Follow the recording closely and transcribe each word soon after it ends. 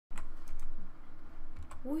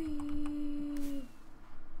Whee!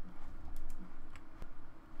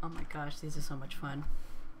 Oh my gosh, these are so much fun.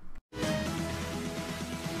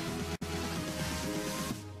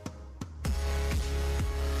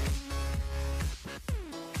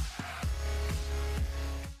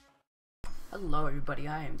 Hello everybody,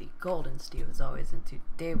 I am the Golden Steve as always, and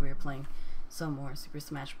today we are playing some more Super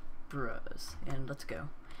Smash Bros. And let's go.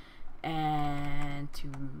 And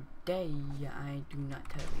today I do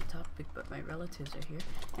not have a topic, but my relatives are here,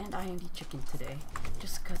 and I am the chicken today,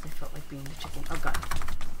 just because I felt like being the chicken. Oh god.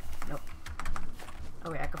 Nope.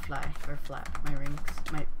 Oh wait, I could fly, or flap. My rings.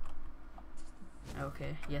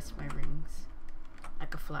 Okay, yes, my rings. I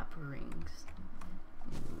could flap rings.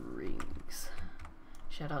 Rings.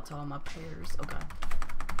 Shout out to all my pairs. Oh god.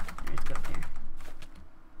 Let's go up here.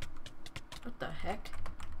 What the heck?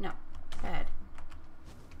 No. Bad.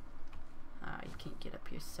 Ah, you can't get up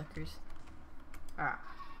here, suckers. Ah.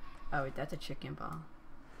 Oh wait, that's a chicken ball.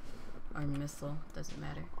 Or missile. Doesn't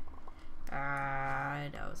matter. Ah,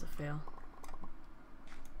 that was a fail.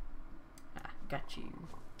 Ah, got you.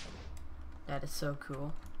 That is so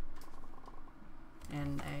cool.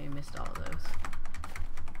 And I missed all of those.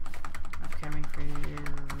 I'm coming for you.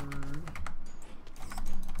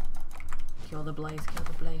 Kill the blaze, kill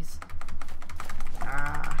the blaze.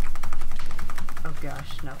 Ah. Oh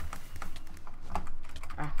gosh, no.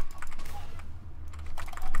 Ah.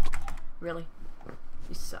 Really?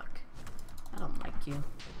 You suck. I don't like you.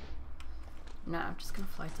 No, I'm just gonna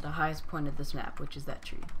fly to the highest point of this map, which is that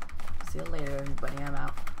tree. See you later, everybody. I'm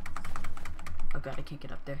out. Oh god, I can't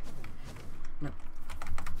get up there. No.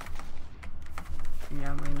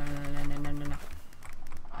 No.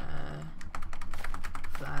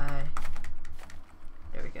 Fly.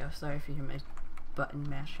 There we go. Sorry if you hear my button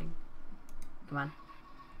mashing. Come on.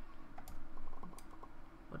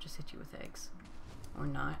 We'll just hit you with eggs. Or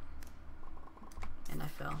not. And I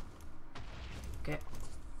fell. Okay.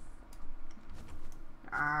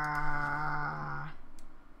 Ah.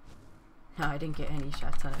 No, I didn't get any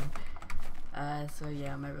shots on him. So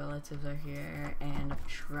yeah, my relatives are here, and I'm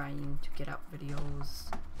trying to get out videos.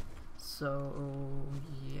 So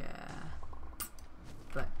yeah.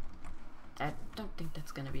 But I don't think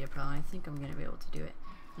that's gonna be a problem. I think I'm gonna be able to do it.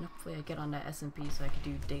 And hopefully I get on that SMP so I can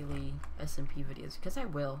do daily SMP videos, because I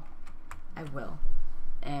will.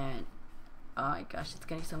 And oh my gosh, it's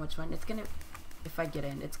gonna be so much fun. It's gonna, if I get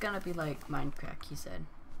in, it's gonna be like Minecraft, he said.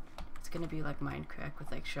 It's gonna be like Minecraft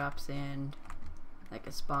with like shops and like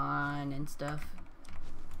a spawn and stuff.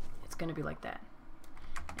 It's gonna be like that.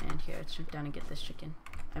 And here, let's jump down and get this chicken.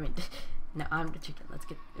 I mean, no, I'm the chicken. Let's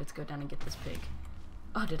go down and get this pig.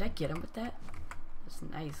 Oh, did I get him with that? That's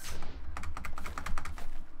nice.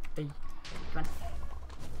 Hey, run.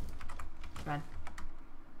 Run.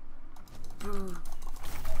 Boo.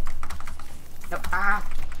 No, ah!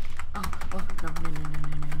 Oh,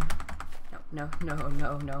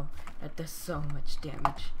 no. That does so much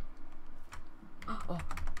damage. Oh,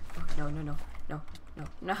 no,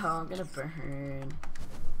 I'm gonna burn.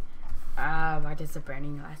 Ah, why does the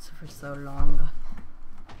burning last for so long?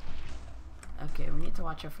 Okay, we need to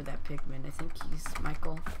watch out for that pigman. I think he's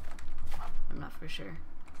Michael. I'm not for sure.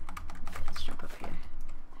 Let's jump up here.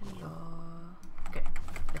 Hello. Okay,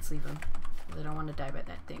 let's leave him. I don't want to die by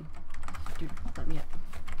that thing. Dude, let me up.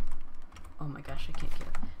 Oh my gosh, I can't get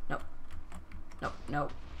up. No.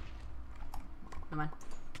 Come on.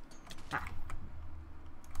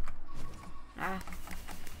 Ah.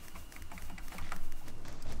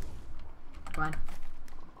 Come on.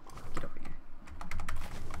 Get over here.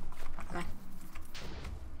 Come on.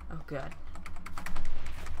 Oh god.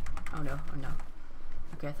 Oh no.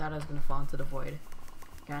 Okay, I thought I was gonna fall into the void.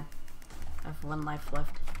 Come on. I have one life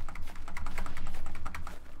left.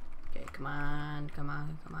 Okay, come on.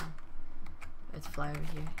 Let's fly over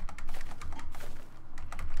here.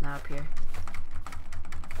 Now up here.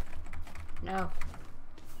 No.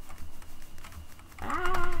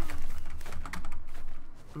 Ah!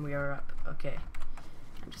 We are up. Okay.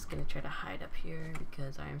 I'm just gonna try to hide up here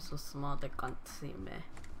because I am so small they can't see me.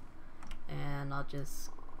 And I'll just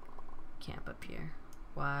camp up here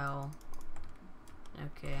while.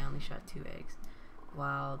 Okay, I only shot 2 eggs.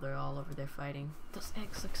 While they're all over there fighting. Those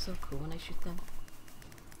eggs look so cool when I shoot them.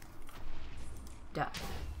 Duh.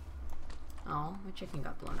 Oh, my chicken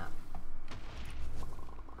got blown up.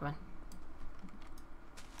 Come on.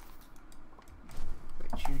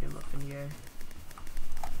 Shoot him up in the air.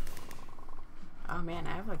 Oh man,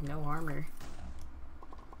 I have like no armor.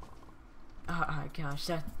 Oh my gosh,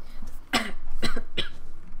 that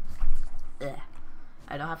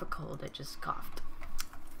I don't have a cold, I just coughed.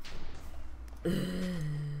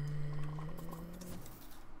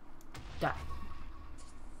 Die.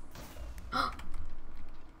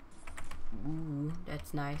 Ooh,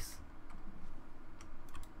 that's nice.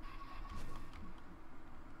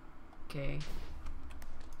 Okay.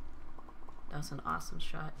 That was an awesome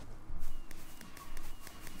shot.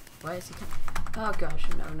 Why is he coming? Oh gosh,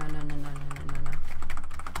 no.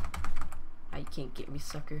 Oh, you can't get me,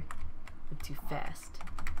 sucker. I'm too fast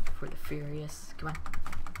for the furious. Come on.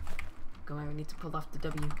 Come on, we need to pull off the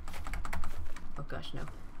W. Oh gosh, no.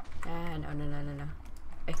 Ah, no.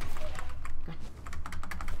 Hey, come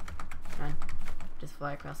on. Just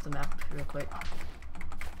fly across the map real quick.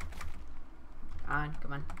 Come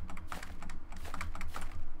on.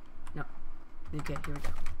 No. Okay, here we go.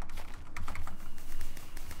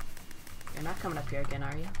 You're not coming up here again,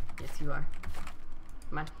 are you? Yes, you are.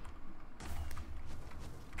 Come on.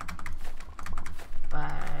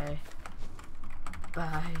 Bye.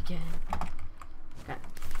 Bye again. Come on.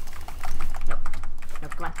 Nope.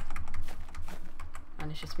 Nope, come on.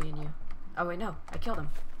 And it's just me and you. Oh wait, no. I killed him.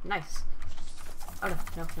 Nice. Oh no.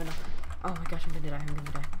 Oh my gosh, I'm gonna die.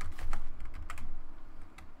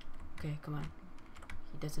 Okay, come on.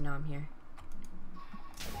 He doesn't know I'm here.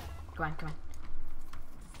 Come on.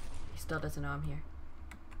 He still doesn't know I'm here.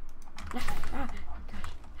 Ah,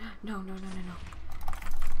 gosh. No. No,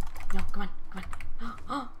 come on.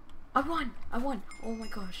 Oh, I won. Oh my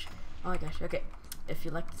gosh. Okay. If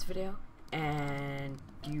you like this video and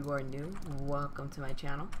you are new, welcome to my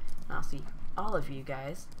channel. I'll see all of you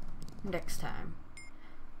guys next time.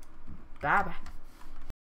 Bye bye.